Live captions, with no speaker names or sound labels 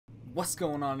What's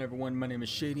going on, everyone? My name is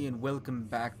Shady and welcome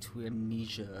back to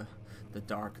Amnesia The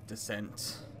Dark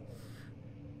Descent.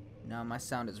 Now my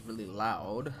sound is really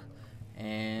loud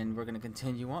and we're gonna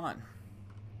continue on.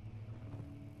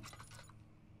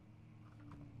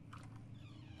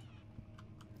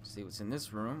 See what's in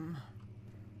this room.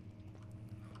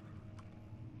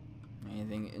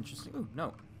 Anything interesting? Ooh,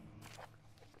 no.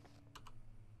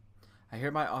 I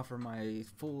hereby offer my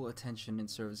full attention and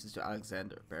services to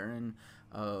Alexander, Baron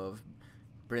of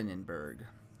Brennenburg.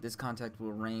 This contract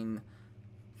will reign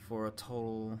for a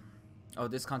total.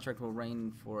 This contract will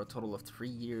reign for a total of 3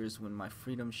 years, when my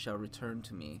freedom shall return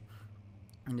to me.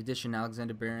 In addition,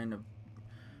 Alexander, Baron of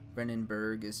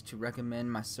Brennenburg, is to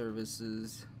recommend my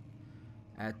services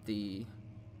at the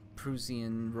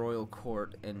Prussian royal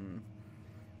court and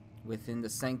within the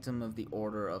sanctum of the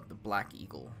Order of the Black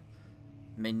Eagle.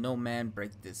 May no man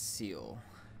break this seal.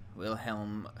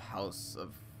 Wilhelm, House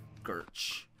of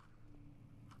Gurch.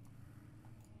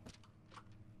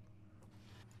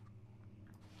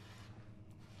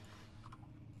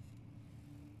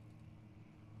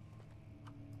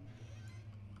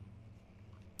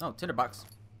 Oh, tinderbox.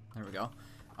 There we go.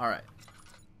 Alright.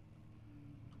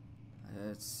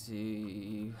 Let's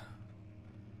see.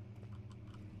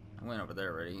 I went over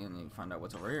there already and you find out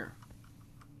what's over here.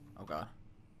 Oh god.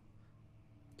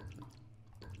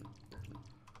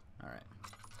 Alright.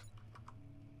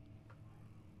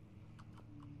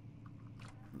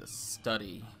 The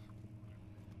study.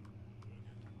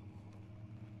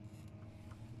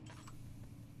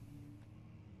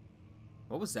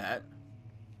 What was that?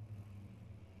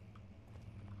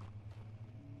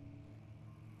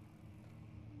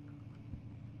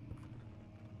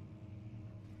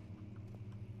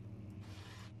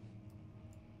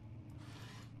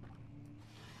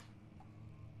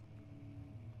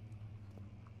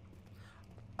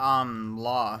 I'm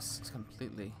lost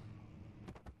completely.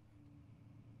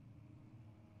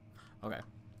 Okay.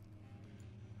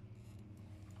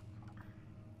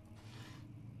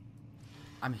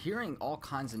 I'm hearing all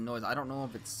kinds of noise. I don't know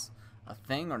if it's a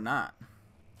thing or not.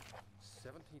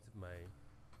 17th of May,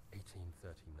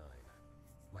 1839.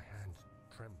 My hands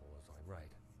tremble as I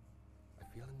write. I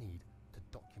feel a need to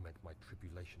document my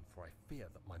tribulation, for I fear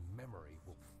that my memory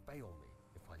will fail me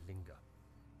if I linger.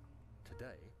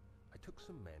 Today, I took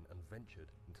some men and ventured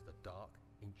into the dark,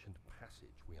 ancient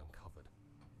passage we uncovered.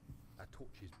 Our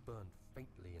torches burned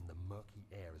faintly in the murky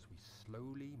air as we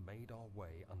slowly made our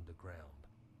way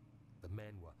underground. The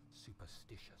men were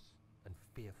superstitious and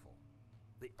fearful.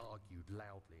 They argued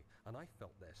loudly, and I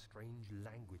felt their strange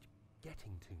language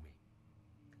getting to me.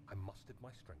 I mustered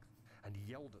my strength and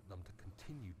yelled at them to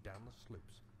continue down the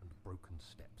slopes and broken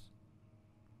steps.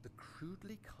 The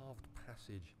crudely carved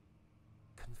passage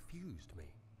confused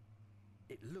me.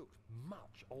 It looked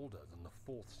much older than the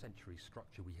 4th century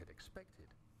structure we had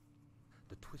expected.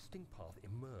 The twisting path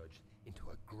emerged into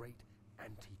a great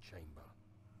antechamber.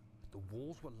 The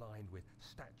walls were lined with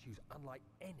statues unlike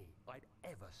any I'd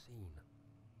ever seen.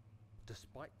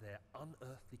 Despite their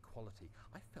unearthly quality,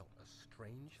 I felt a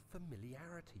strange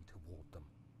familiarity toward them,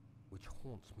 which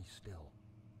haunts me still.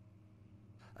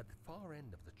 At the far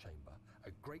end of the chamber,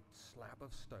 a great slab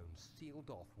of stone sealed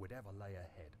off whatever lay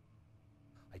ahead.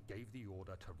 I gave the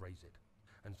order to raise it,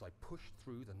 and as I pushed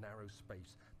through the narrow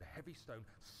space, the heavy stone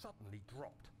suddenly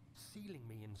dropped, sealing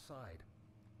me inside.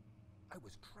 I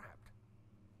was trapped.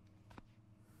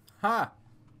 Ha!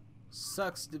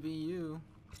 Sucks to be you.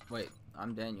 Wait,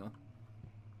 I'm Daniel.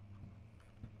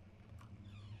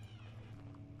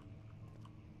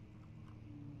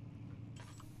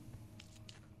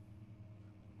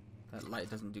 That light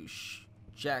doesn't do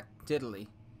jack diddly.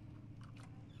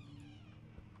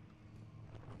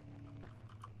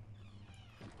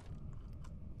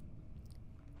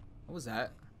 What was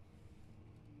that?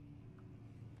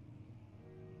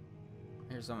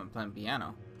 Here's someone playing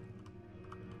piano.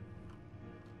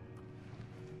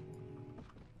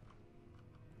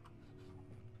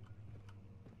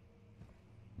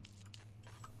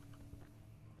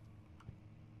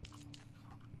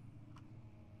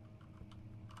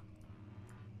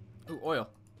 Ooh, oil.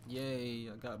 Yay,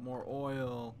 I got more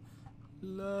oil.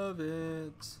 Love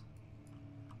it.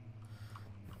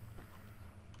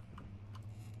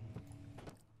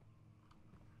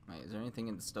 Wait, is there anything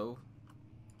in the stove?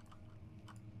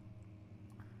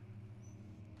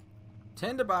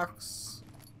 Tinderbox.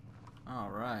 All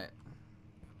right.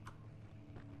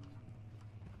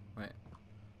 Wait.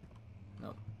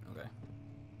 Nope. Okay.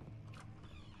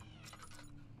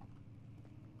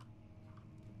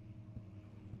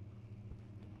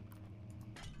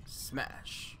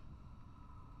 Smash.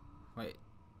 Wait,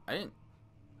 I didn't.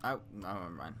 No, never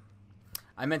mind.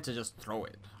 I meant to just throw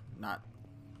it, not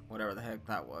whatever the heck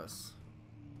that was.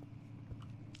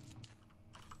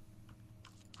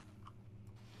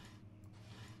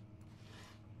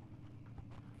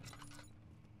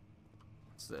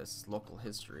 What's this? Local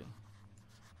history.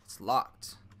 It's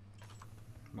locked.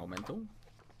 Memento.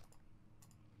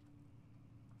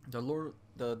 The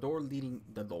door leading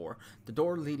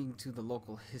to the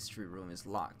local history room is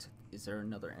locked. Is there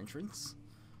another entrance?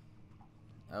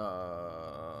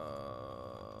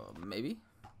 Maybe.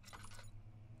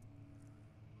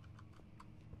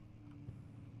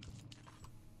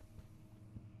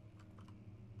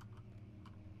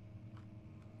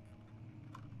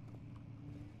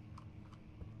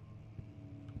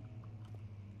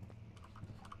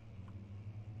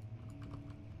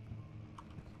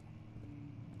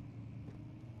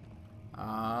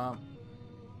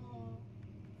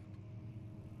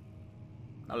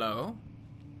 Hello?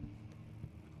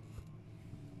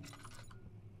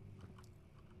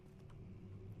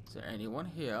 Is there anyone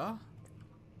here?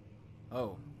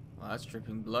 Oh, well, that's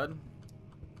dripping blood.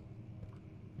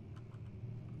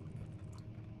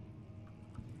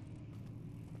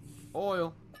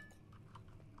 Oil.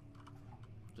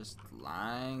 Just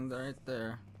lying right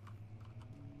there.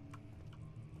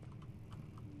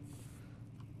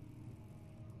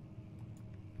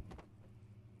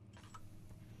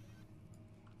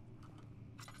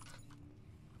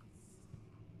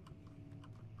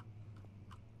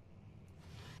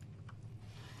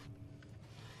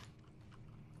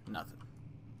 Nothing.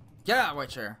 Get out of my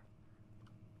chair.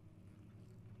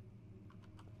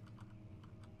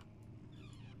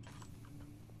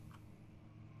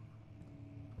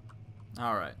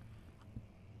 Alright.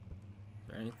 Is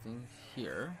there anything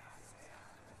here?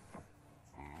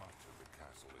 Much of the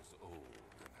castle is old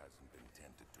and hasn't been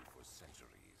tended to for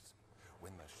centuries.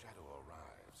 When the shadow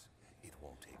arrives, it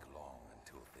won't take long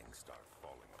until things start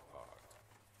falling apart.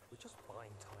 We're just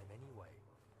buying time anyway.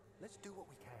 Let's do what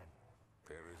we can.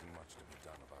 There isn't much to be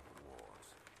done about the walls.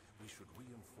 We should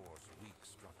reinforce weak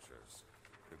structures.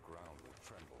 The ground will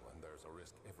tremble and there's a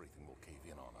risk everything will cave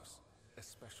in on us,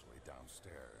 especially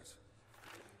downstairs.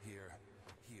 Here,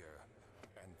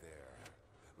 and there.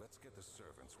 Let's get the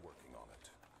servants working on it.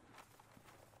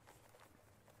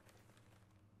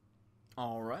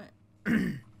 All right.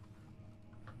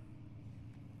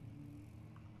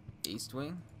 East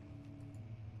wing,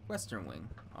 western wing.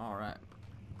 All right.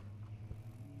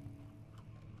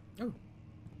 Ooh.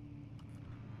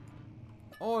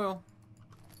 Oil.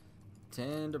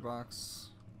 Tinderbox.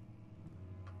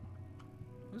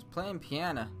 Who's playing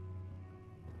piano?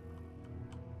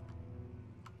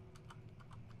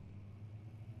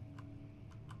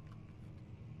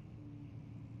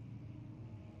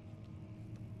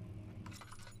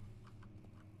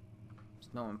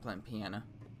 There's no one playing piano.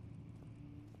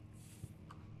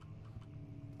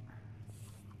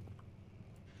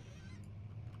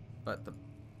 But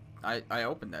I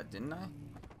opened that, didn't I?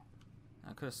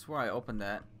 I could have swore I opened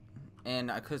that.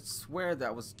 And I could swear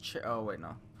that was oh wait,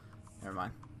 no. Never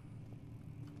mind.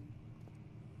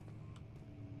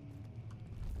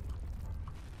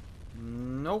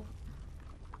 Nope.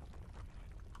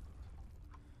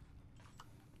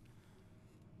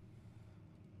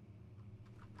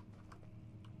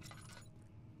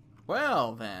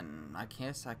 Well then, I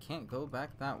guess I can't go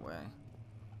back that way.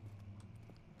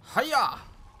 Hiya!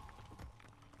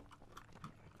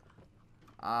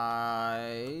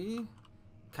 I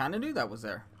kind of knew that was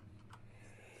there.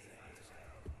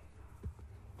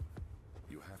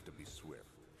 You have to be swift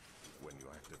when you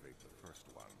activate the first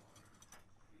one.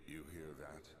 You hear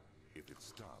that? If it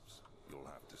stops, you'll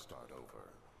have to start over.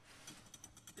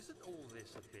 Isn't all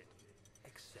this a bit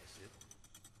excessive?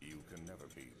 You can never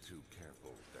be too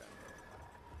careful, Daniel.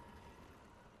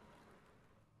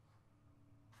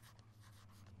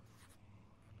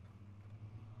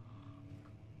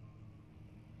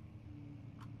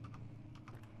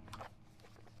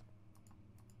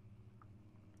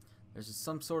 There's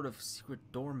some sort of secret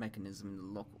door mechanism in the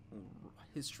local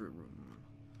history room.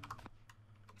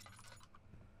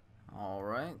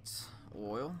 Alright.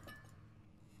 Oil.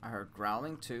 I heard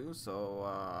growling too,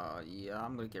 so yeah,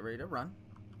 I'm gonna get ready to run.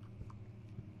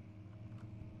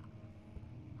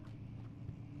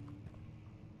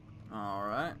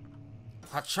 Alright.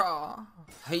 Hacha!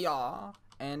 Hiya!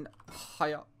 And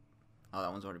hiya! Oh,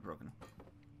 that one's already broken.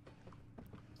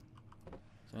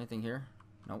 Is there anything here?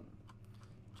 Nope.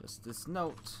 Just this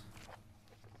note.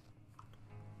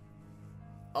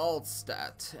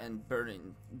 Altstadt and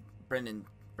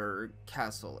Brennenburg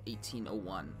Castle,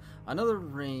 1801. Another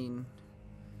reign.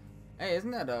 Hey, isn't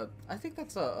that a? I think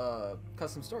that's a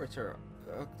custom story.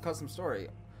 Custom story.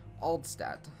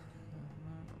 Altstadt.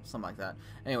 something like that.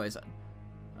 Anyways,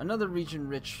 another region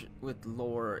rich with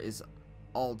lore is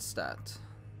Aldstadt.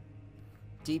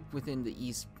 Deep within the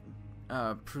East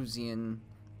Prussian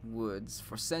woods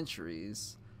for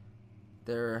centuries,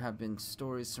 there have been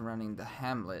stories surrounding the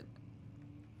hamlet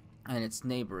and its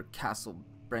neighbor, Castle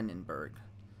Brennenburg.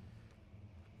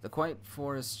 The quiet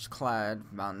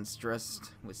forest-clad mountains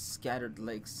dressed with scattered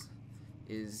lakes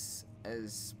is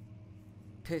as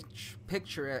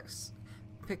picturesque,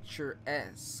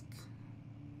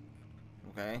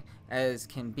 okay, as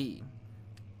can be,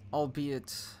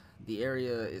 albeit the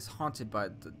area is haunted by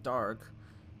the dark.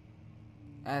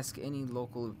 Ask any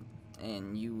local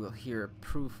and you will hear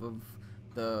proof of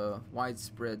the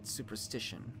widespread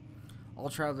superstition. All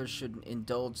travelers should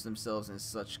indulge themselves in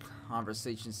such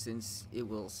conversations, since it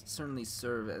will certainly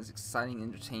serve as exciting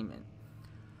entertainment.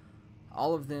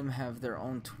 All of them have their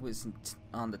own twist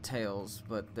on the tales,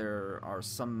 but there are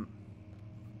some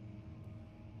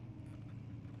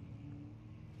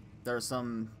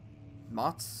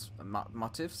motifs.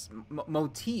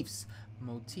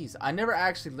 I never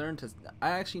actually learned to. I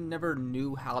actually never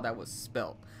knew how that was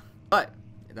spelled, but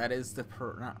that is the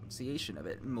pronunciation of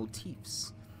it.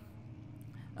 Motifs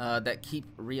that keep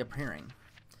reappearing.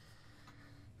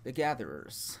 The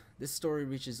Gatherers. This story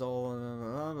reaches all.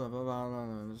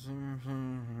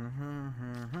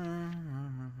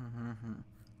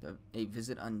 A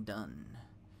visit undone.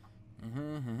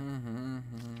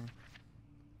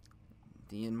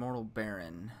 The Immortal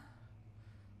Baron.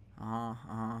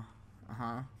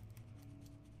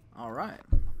 Alright.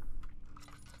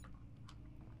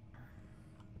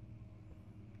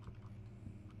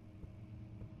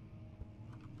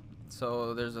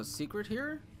 So there's a secret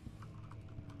here?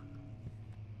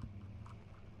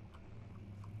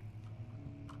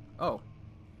 Oh.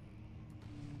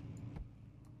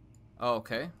 Oh,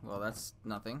 okay. Well, that's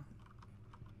nothing.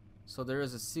 So there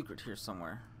is a secret here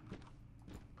somewhere.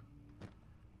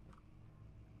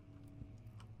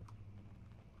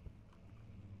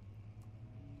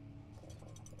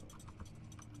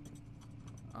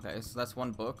 Okay, so that's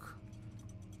one book.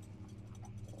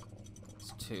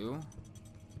 It's two.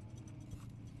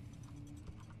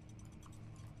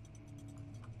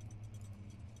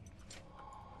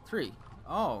 Three.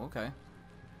 Oh, okay.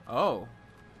 Oh.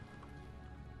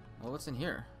 Well, what's in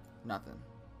here? Nothing.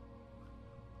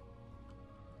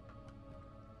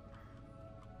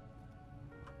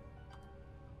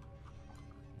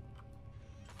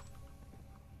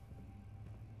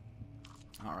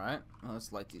 Alright, well,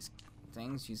 let's light these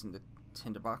things using the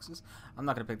tinder boxes. I'm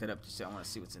not going to pick that up just yet. I want to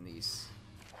see what's in these.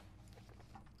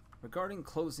 Regarding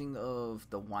closing of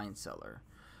the wine cellar,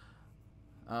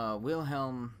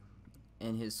 Wilhelm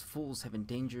and his fools have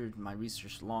endangered my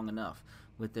research long enough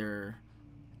with their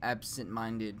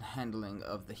absent-minded handling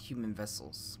of the human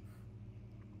vessels.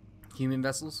 Human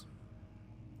vessels?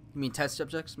 You mean test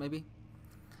subjects, maybe?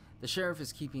 The sheriff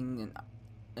is keeping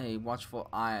a watchful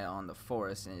eye on the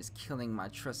forest and is killing my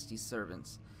trusty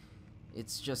servants.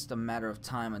 It's just a matter of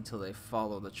time until they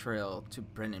follow the trail to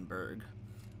Brennenburg.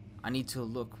 I need to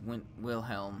lock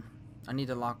Wilhelm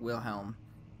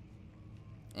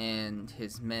and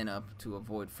his men up to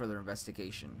avoid further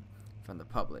investigation from the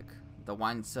public. The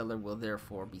wine cellar will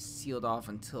therefore be sealed off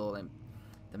until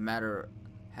the matter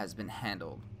has been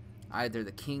handled. Either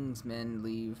the king's men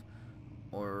leave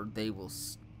or they will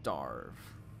starve.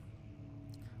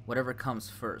 Whatever comes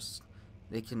first.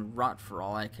 They can rot for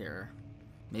all I care.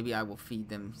 Maybe I will feed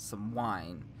them some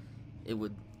wine. It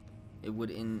would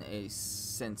in a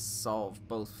sense solve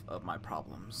both of my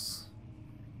problems.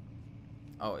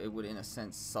 Oh, it would in a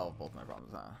sense solve both my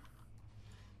problems, huh?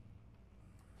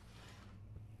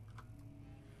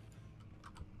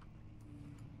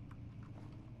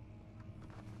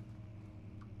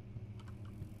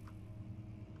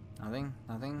 Nothing,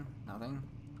 nothing, nothing.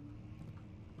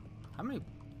 How many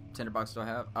tinderboxes do I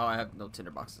have? Oh, I have no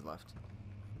tinderboxes left.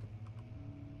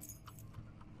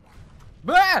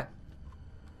 Bah!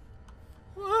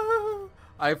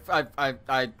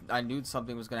 I knew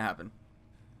something was gonna happen.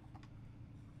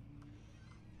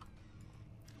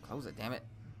 Close it, damn it.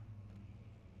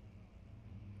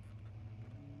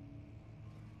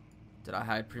 Did I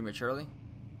hide prematurely?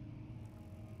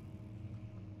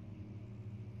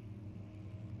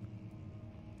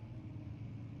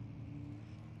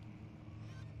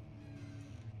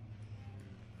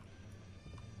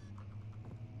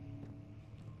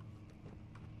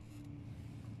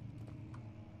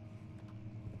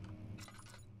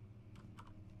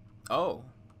 Oh.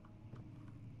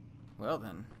 Well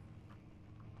then.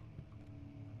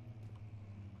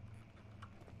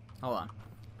 Hold on.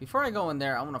 Before I go in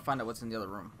there, I want to find out what's in the other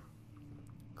room.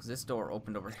 Because this door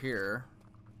opened over here.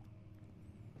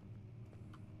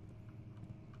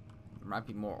 There might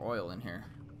be more oil in here.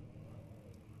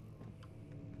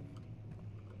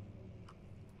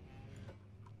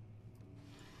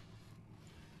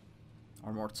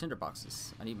 Or more tinder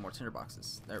boxes. I need more tinder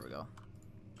boxes. There we go.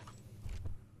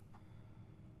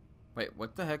 Wait,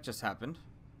 what the heck just happened?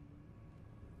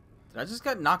 Did I just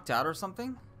get knocked out or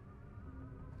something?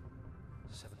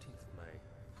 17th of May,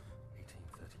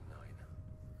 1839.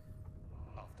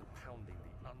 After pounding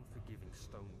the unforgiving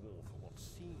stone wall for what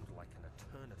seemed like an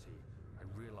eternity, I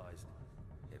realized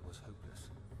it was hopeless.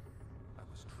 I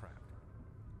was trapped.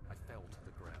 I fell to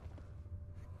the ground,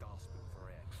 gasping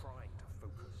for air, trying to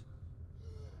focus.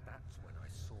 That's when I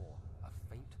saw a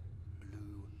faint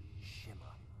blue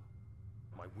shimmer.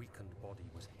 My weakened body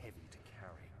was heavy to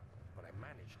carry, but I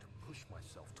managed to push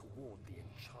myself toward the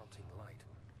enchanting light.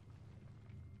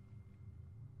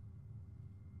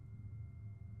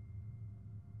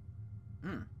 I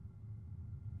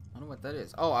don't know what that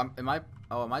is. Oh, am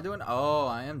I doing? Oh,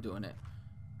 I am doing it.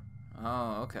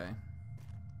 Oh, okay.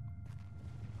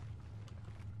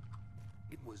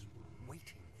 It was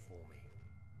waiting for me.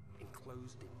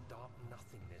 Enclosed in dark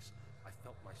nothingness, I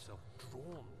felt myself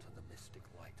drawn to the mystic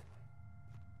light.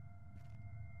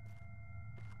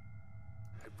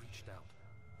 I reached out,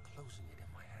 closing it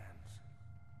in my hands.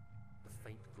 The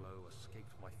faint glow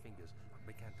escaped my fingers and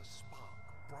began to spark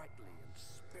brightly and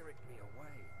spirit me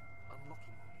away,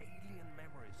 unlocking alien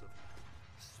memories of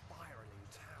spiraling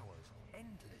towers,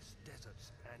 endless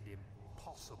deserts, and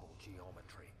impossible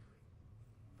geometry.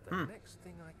 The next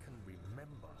thing I can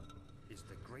remember is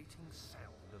the grating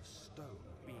sound of stone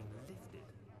being lifted,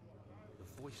 the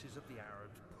voices of the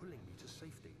Arabs pulling me to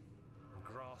safety, and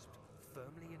grasped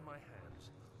firmly in my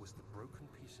hands was the broken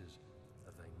pieces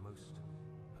of a most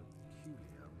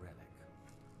peculiar relic.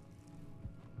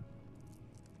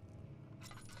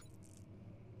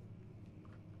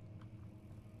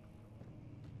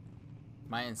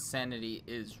 My insanity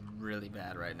is really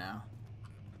bad right now.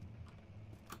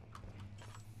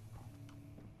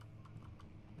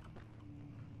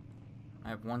 I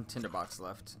have one tinderbox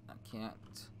left. I can't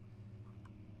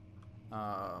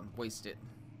waste it.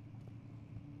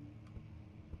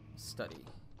 Study.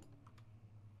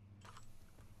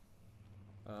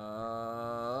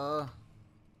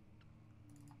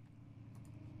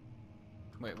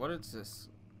 Wait, what is this?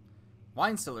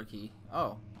 Wine cellar key.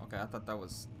 Oh, okay. I thought that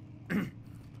was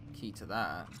key to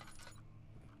that.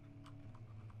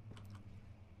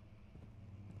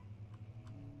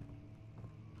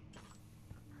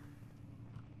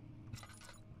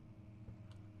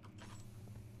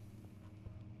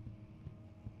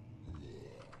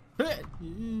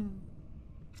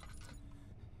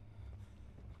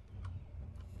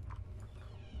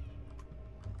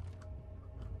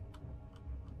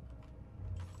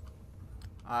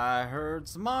 I heard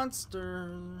some monster.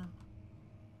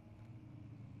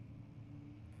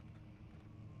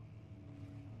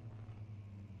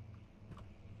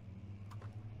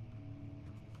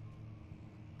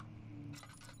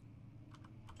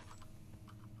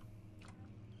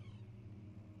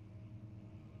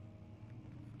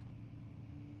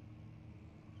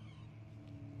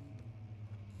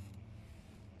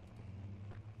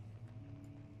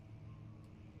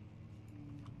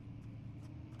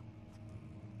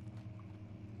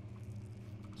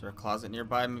 Is there a closet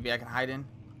nearby maybe I can hide in?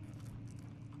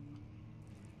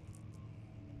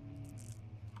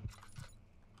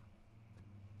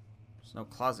 There's no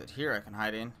closet here I can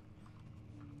hide in.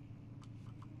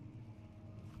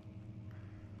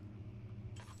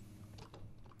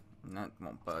 And that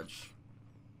won't budge.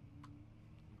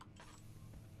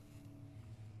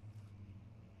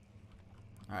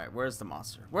 Alright, where's the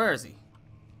monster? Where is he?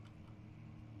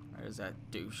 Where's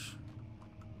that douche?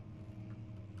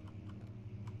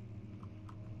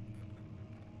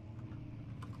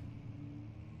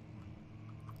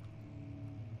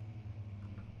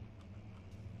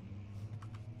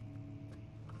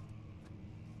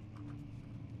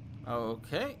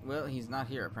 Okay, well, he's not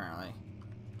here apparently.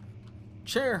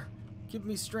 Chair, give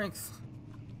me strength.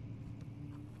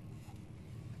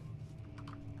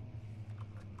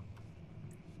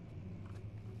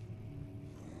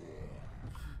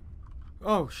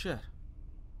 Oh, shit.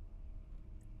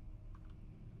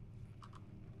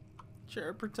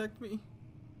 Chair, protect me.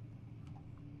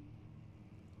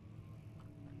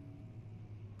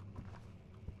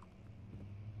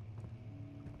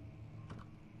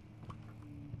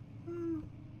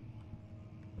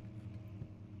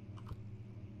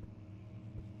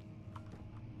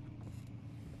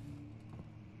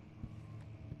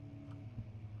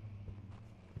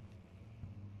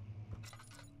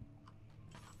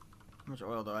 How much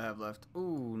oil do I have left?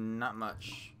 Ooh, not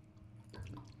much.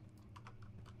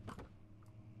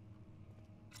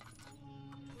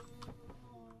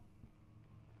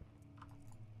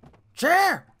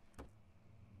 Chair!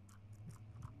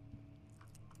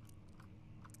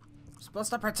 You're supposed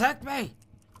to protect me!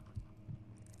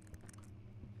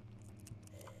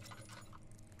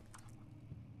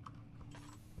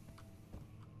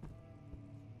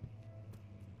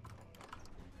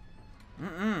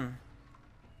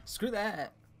 Screw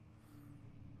that.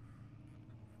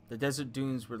 The desert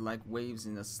dunes were like waves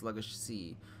in a sluggish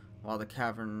sea, while the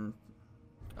caravan,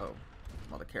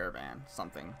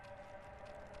 something.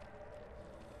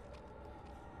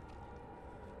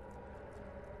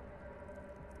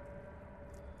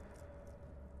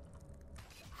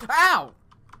 Ow!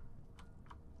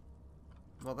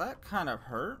 Well, that kind of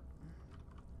hurt.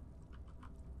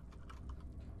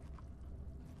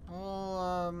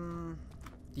 Well,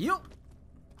 you.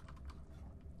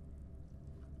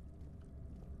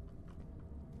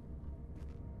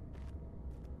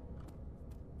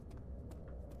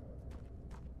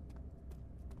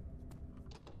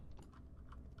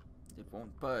 It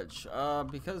won't budge.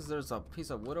 Because there's a piece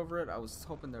of wood over it, I was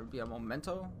hoping there would be a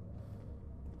memento.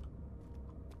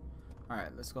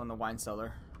 Alright, let's go in the wine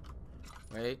cellar.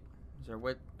 Wait,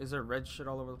 is there red shit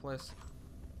all over the place?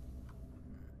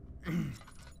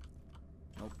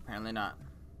 Nope, apparently not.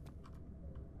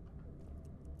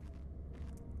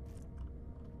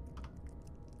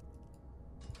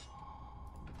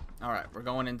 Alright, we're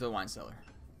going into the wine cellar.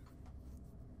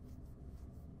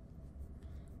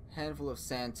 Handful of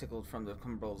sand tickled from the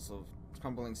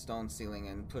crumbling stone ceiling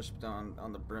and pushed down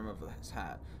on the brim of his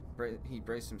hat. He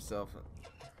braced himself.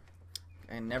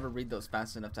 I never read those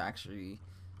fast enough to actually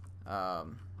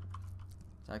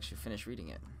finish reading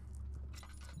it.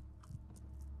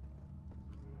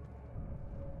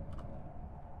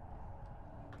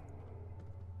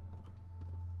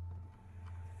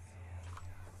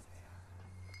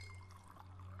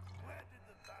 Where did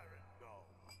the Baron go?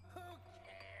 Who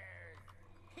cares?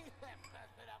 He left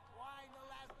us enough wine to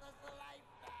last us a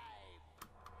lifetime.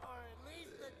 Or at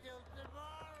least until tomorrow.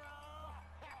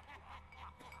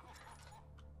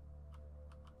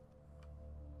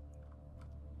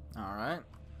 Alright.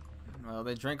 Well,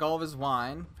 they drank all of his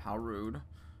wine. How rude.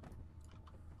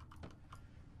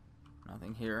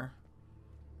 Nothing here.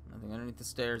 Nothing underneath the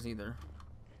stairs either.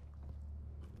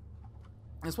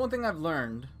 There's one thing I've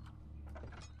learned.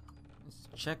 Is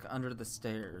check under the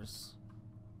stairs.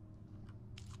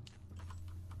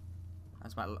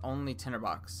 That's my only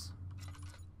tinderbox.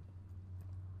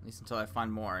 At least until I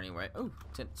find more anyway. Oh,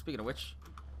 speaking of which.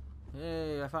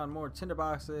 Yay, I found more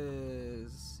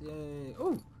tinderboxes. Yay.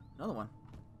 Oh, another one.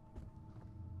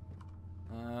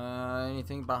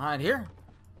 Anything behind here?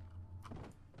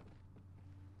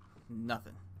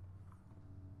 Nothing.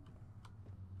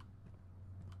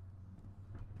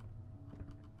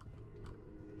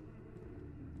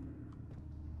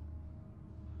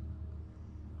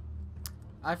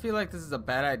 I feel like this is a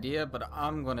bad idea, but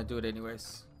I'm gonna do it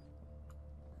anyways.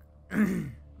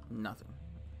 Nothing.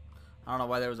 I don't know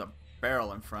why there was a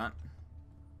barrel in front.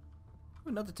 Ooh,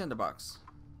 another tinderbox.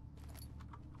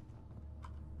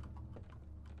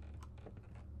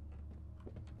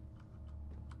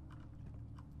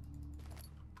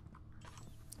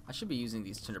 I should be using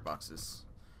these tinderboxes,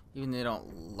 even though they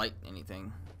don't light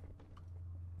anything.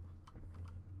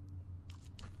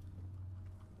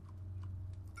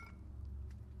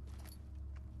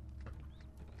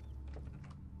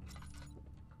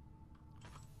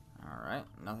 Alright,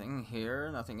 nothing here,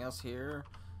 nothing else here.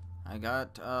 I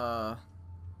got,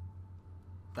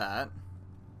 that.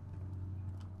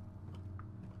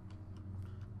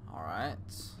 Alright.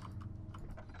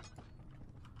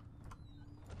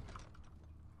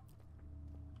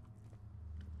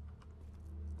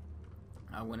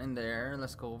 I went in there.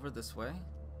 Let's go over this way.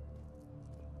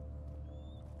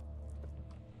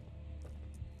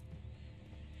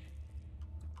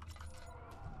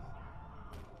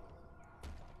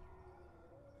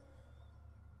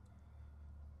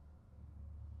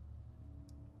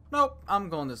 Nope, I'm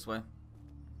going this way.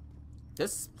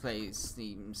 This place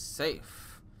seems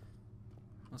safe.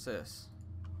 What's this?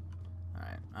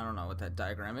 Alright, I don't know what that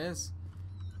diagram is,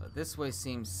 but this way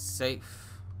seems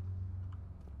safe.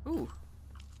 Ooh.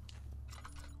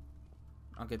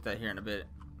 I'll get that here in a bit.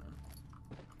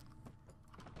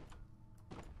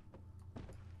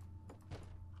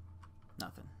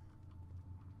 Nothing.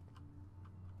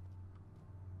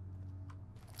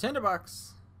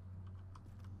 Tinderbox.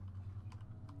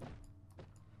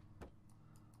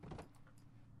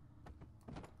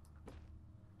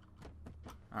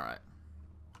 Alright.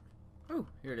 Ooh,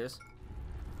 here it is.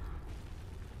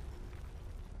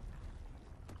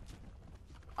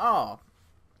 Oh.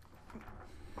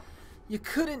 You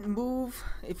couldn't move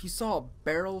if you saw a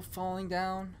barrel falling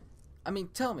down? I mean,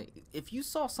 tell me, if you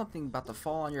saw something about to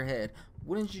fall on your head,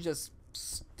 wouldn't you just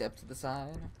step to the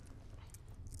side?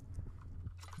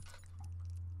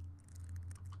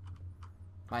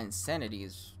 My insanity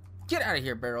is... Get out of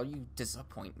here, Beryl. You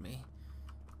disappoint me.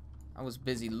 I was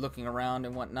busy looking around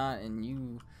and whatnot, and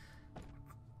you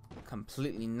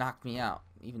completely knocked me out,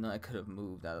 even though I could have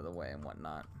moved out of the way and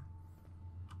whatnot.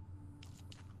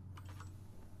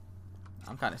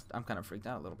 I'm kind of freaked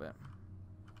out a little bit,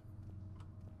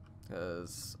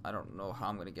 because I don't know how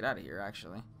I'm gonna get out of here,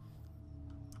 actually.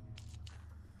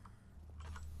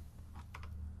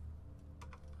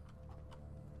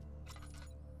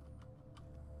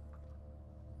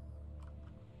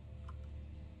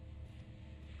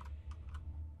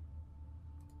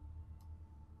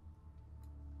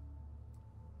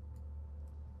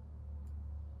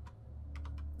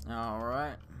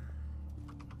 Alright.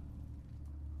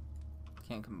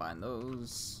 Can't combine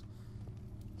those.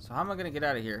 So how am I gonna get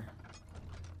out of here?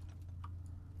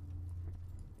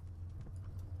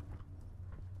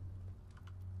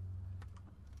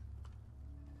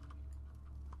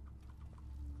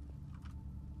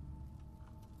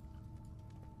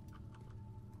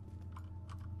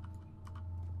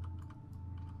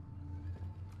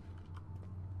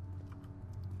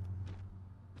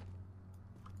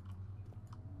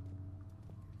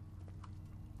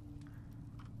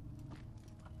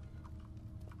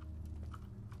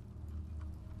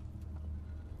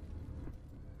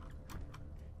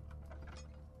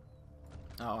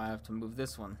 Oh, I have to move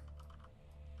this one.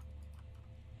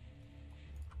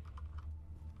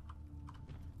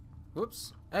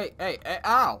 Whoops. Hey, hey, hey,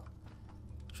 ow!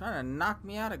 Trying to knock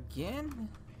me out again?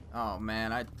 Oh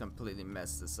man, I completely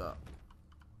messed this up.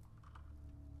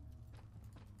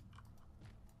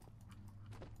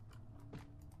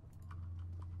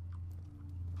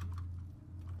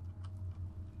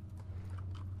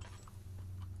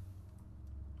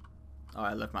 Oh,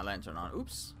 I left my lantern on.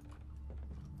 Oops.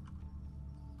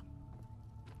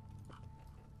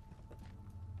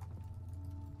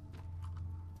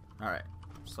 Alright,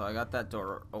 so I got that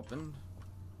door opened.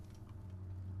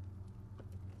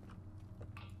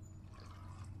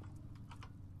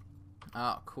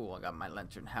 Oh, cool. I got my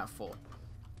lantern half full.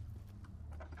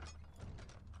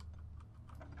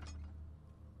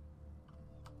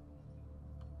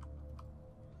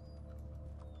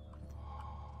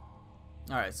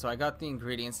 Alright, so I got the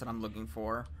ingredients that I'm looking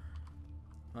for.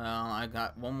 Well, I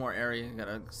got one more area I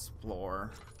gotta explore.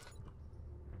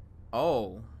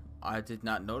 Oh, I did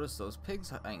not notice those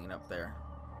pigs hanging up there.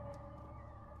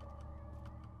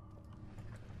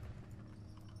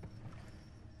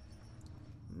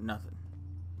 Nothing.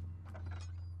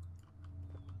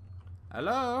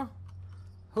 Hello?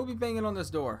 Who be banging on this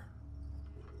door?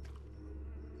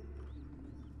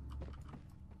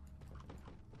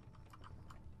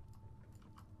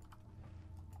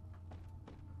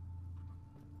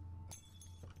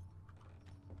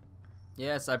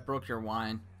 Yes, I broke your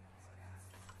wine.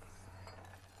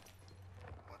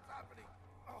 What's happening?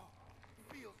 Oh,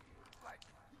 it feels like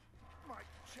my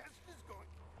chest is going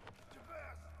to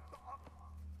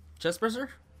burst. Chest burster?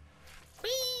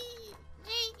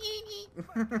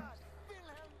 My God,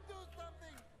 Wilhelm, do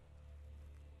something!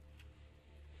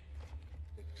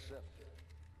 Accept it.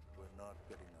 We're not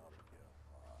getting out of here.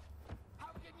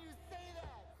 How can you say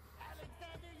that?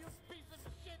 Alexander, you piece of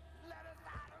shit! Let us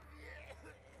out of here!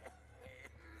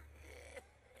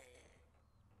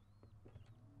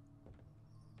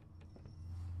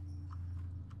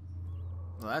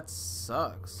 Well, that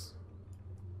sucks.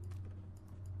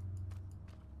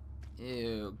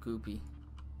 Ew, goopy.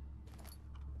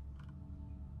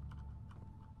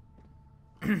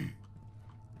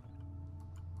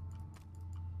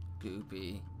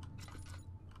 Goopy.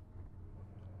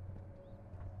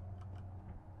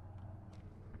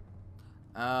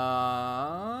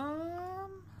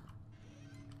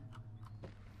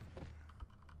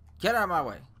 Get out of my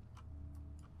way.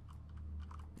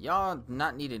 Y'all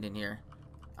not needed in here.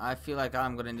 I feel like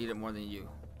I'm gonna need it more than you.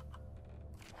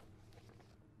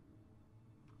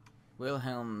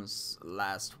 Wilhelm's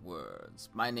last words.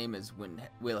 My name is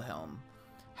Wilhelm,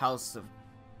 House of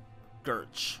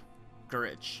Gurch.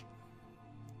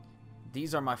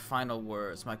 These are my final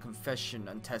words, my confession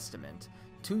and testament.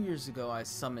 2 years ago, I was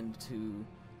summoned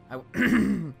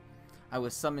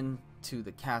to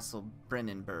the castle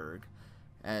Brennenburg,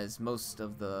 as most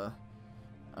of the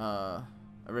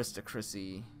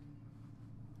aristocracy.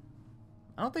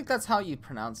 I don't think that's how you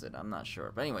pronounce it. I'm not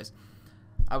sure, but anyways,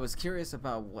 I was curious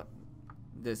about what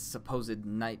this supposed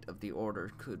knight of the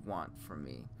order could want from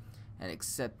me, and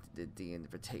accepted the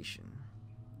invitation.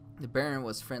 The Baron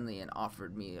was friendly and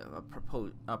offered me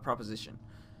a proposition.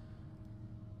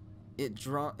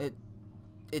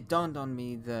 it dawned on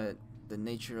me that the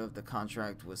nature of the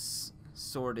contract was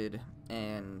sordid,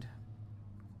 and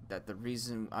that the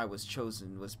reason I was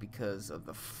chosen was because of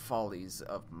the follies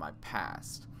of my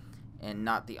past, and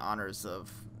not the honors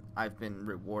of I've been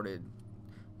rewarded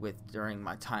with during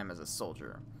my time as a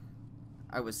soldier.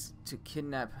 I was to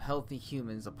kidnap healthy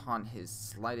humans upon his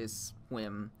slightest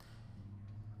whim,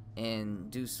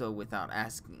 and do so without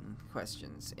asking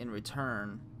questions. In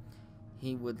return,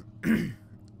 he would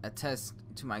attest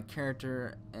to my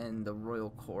character and the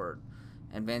royal court,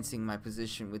 advancing my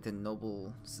position within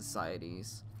noble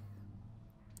societies.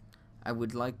 I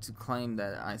would like to claim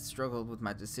that I struggled with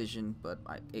my decision, but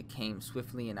it came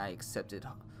swiftly and I accepted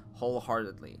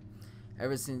wholeheartedly.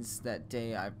 Ever since that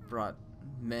day, I brought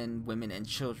men, women, and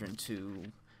children to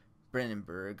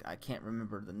Brennenburg. I can't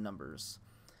remember the numbers,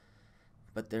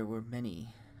 but there were many,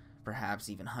 perhaps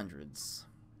even hundreds,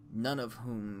 none of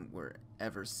whom were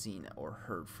ever seen or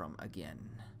heard from again.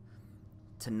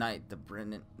 Tonight, the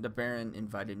Baron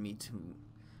invited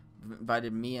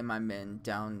me and my men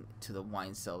down to the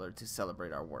wine cellar to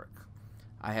celebrate our work.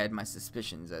 I had my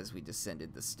suspicions as we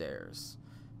descended the stairs,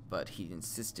 but he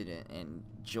insisted and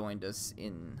joined us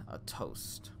in a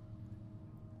toast.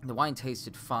 The wine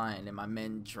tasted fine, and my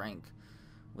men drank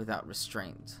without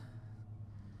restraint.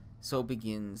 So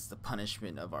begins the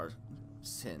punishment of our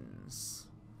sins.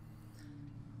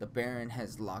 The Baron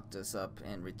has locked us up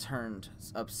and returned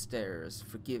upstairs.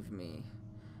 Forgive me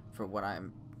for what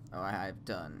I've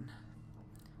done.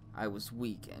 I was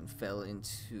weak and fell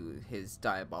into his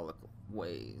diabolical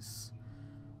ways.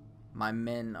 My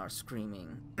men are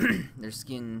screaming. Their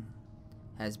skin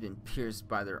has been pierced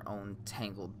by their own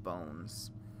tangled bones.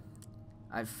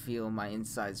 I feel my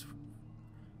insides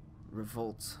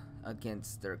revolt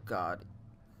against their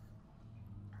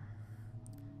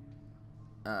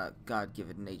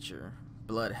God-given nature.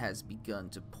 Blood has begun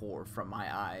to pour from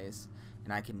my eyes,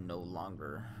 and I can no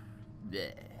longer.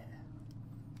 Bleh.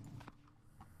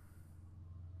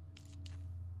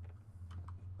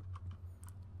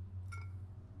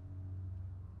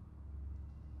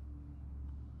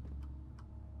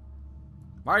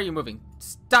 Why are you moving?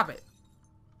 Stop it!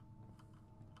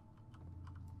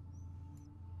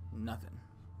 Nothing.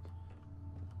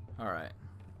 Alright.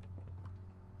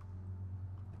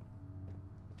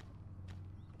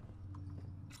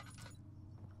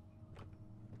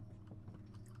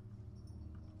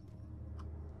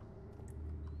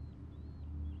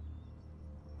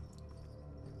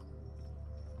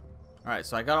 Alright,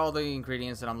 so I got all the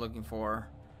ingredients that I'm looking for.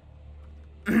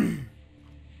 The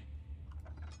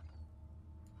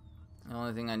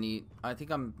only thing I need, I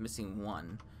think I'm missing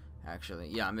one, actually.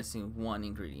 Yeah, I'm missing one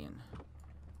ingredient.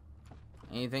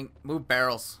 Anything? Move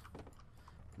barrels.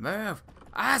 Move.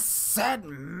 I said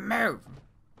move.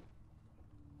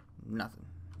 Nothing.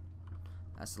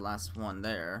 That's the last one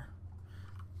there.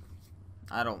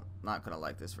 Not gonna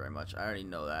like this very much. I already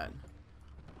know that.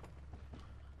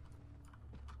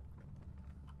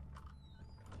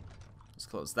 Let's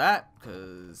close that,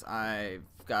 because I've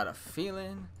got a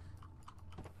feeling.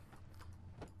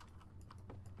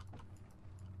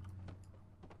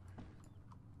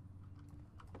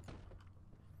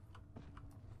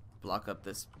 Block up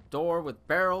this door with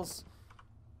barrels.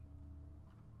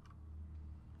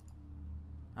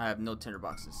 I have no tinder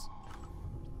boxes.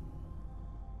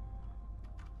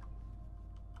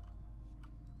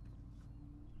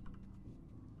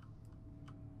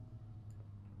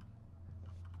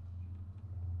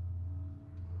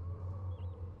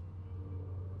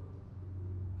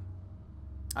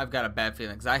 I've got a bad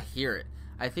feeling because I hear it.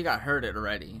 I think I heard it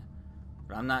already,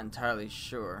 but I'm not entirely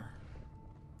sure.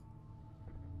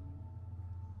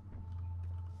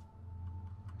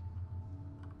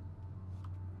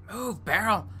 Move,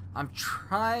 barrel! I'm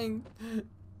trying.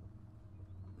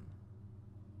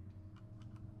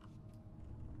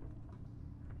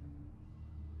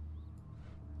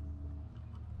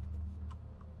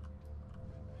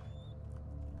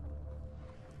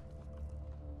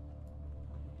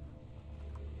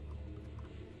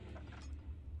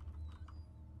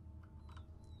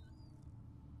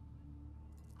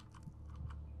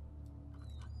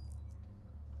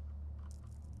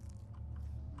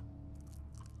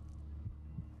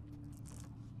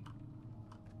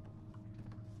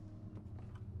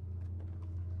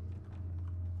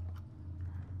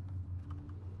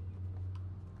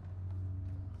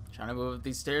 Trying to move up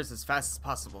these stairs as fast as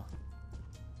possible.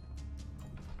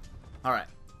 Alright,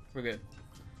 we're good.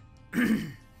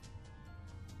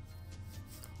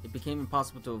 It became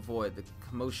impossible to avoid. The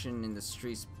commotion in the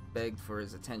streets begged for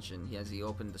his attention. As he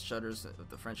opened the shutters,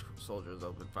 the French soldiers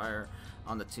opened fire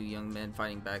on the two young men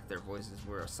fighting back. Their voices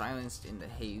were silenced in the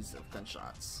haze of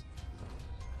gunshots.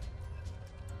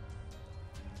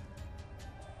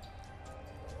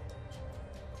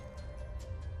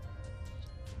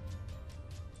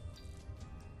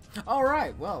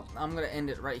 Alright, well, I'm gonna end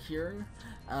it right here.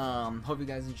 Hope you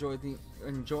guys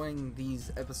enjoying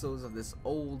these episodes of this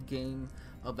old game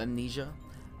of Amnesia.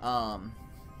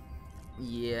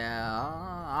 Yeah,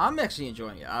 I'm actually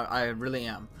enjoying it. I really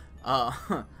am.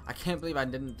 I can't believe I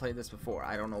didn't play this before.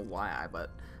 I don't know why,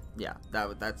 but yeah,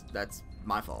 that's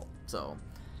my fault. So,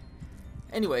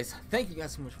 anyways, thank you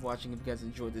guys so much for watching. If you guys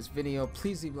enjoyed this video,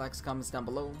 please leave likes, comments down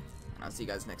below, and I'll see you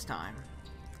guys next time.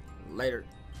 Later.